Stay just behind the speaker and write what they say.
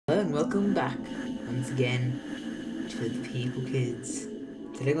and welcome back once again to the People Kids.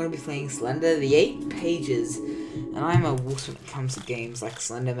 Today I'm going to be playing Slender, the 8 pages, and I'm a wuss when it comes to games like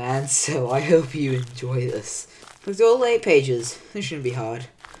Slender Man, so I hope you enjoy this. Because they're all 8 pages, this shouldn't be hard.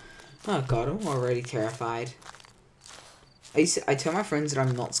 Oh god, I'm already terrified. I tell my friends that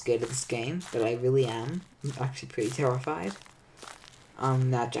I'm not scared of this game, but I really am. I'm actually pretty terrified.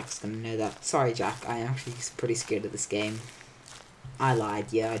 Now Jack's gonna know that. Sorry Jack, I am actually pretty scared of this game. I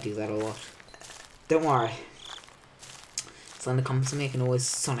lied, yeah, I do that a lot. Don't worry. Slender comes to me, I can always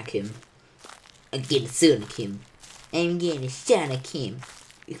Sonic him. I'm gonna Sonic him. I'm gonna Sonic him.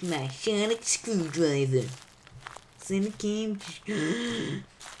 With my Sonic screwdriver. Sonic him.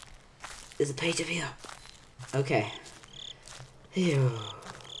 There's a page up here. Okay. Here.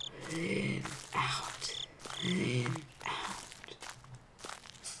 In, out. In, out.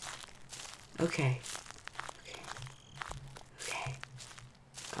 Okay.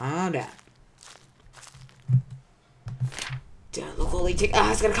 Calm down. Don't look all take.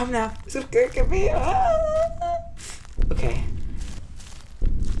 Ah, it's gonna come now. It's gonna get me. Ah. Okay.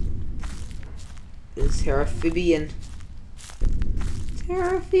 This Terraphibian.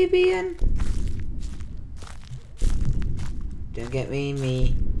 Don't get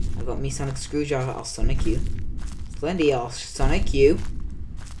me. I got me Sonic Screwdriver. I'll Sonic you. Slendy, I'll Sonic you.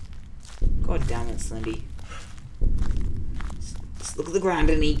 God damn it, Slendy. Just look at the ground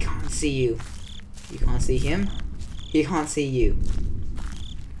and he can't see you. You can't see him. He can't see you.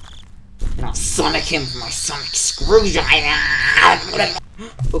 And I'll Sonic him with my Sonic Screwdriver.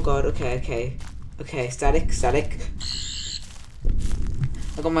 Oh god, okay. Okay, static.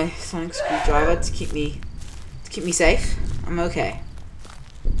 I got my Sonic Screwdriver to keep me safe. I'm okay.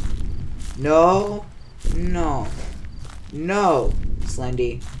 No,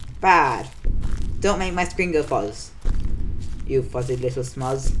 Slendy. Bad. Don't make my screen go fuzz. You fuzzy little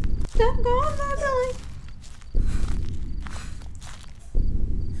smuzz. Don't go on my belly.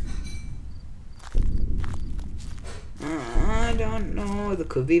 I don't know. There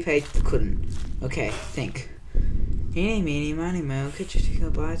could be a page. There couldn't. Okay, think. Eeny, meeny, miny, mo. Catch your chicken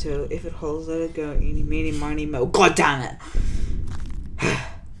by toe. If it holds, let it go. Eeny, meeny, miny, mo. God damn it!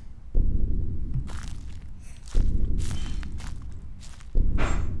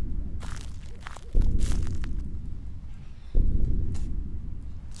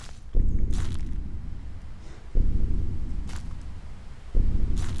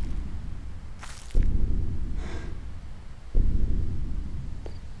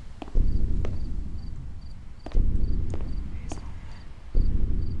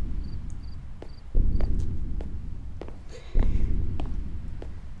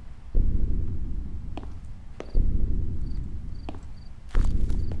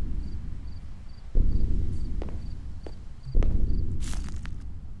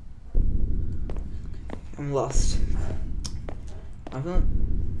 I'm lost.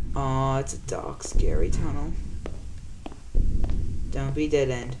 Oh, it's a dark, scary tunnel. Don't be dead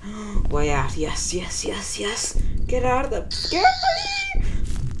end. Way out. Yes. Get out of the scary.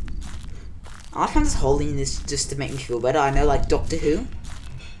 I like how I'm just holding this just to make me feel better. I know, like Doctor Who.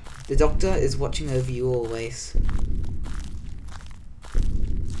 The Doctor is watching over you always.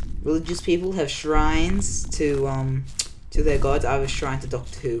 Religious people have shrines to their gods. I have a shrine to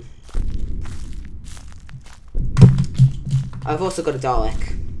Doctor Who. I've also got a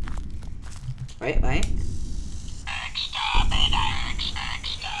Dalek. Wait. Exterminate.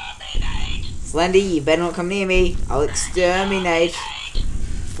 Slendy, you better not come near me. I'll exterminate.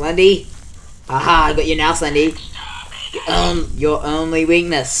 Slendy. Haha, I got you now, Slendy. Your only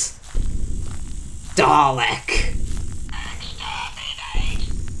weakness. Dalek.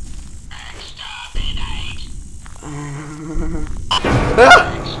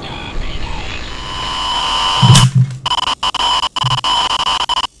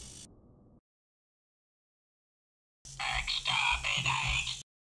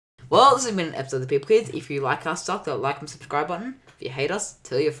 Well, this has been an episode of The People Kids. If you like our stuff, like and subscribe button. If you hate us,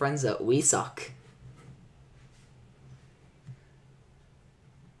 tell your friends that we suck.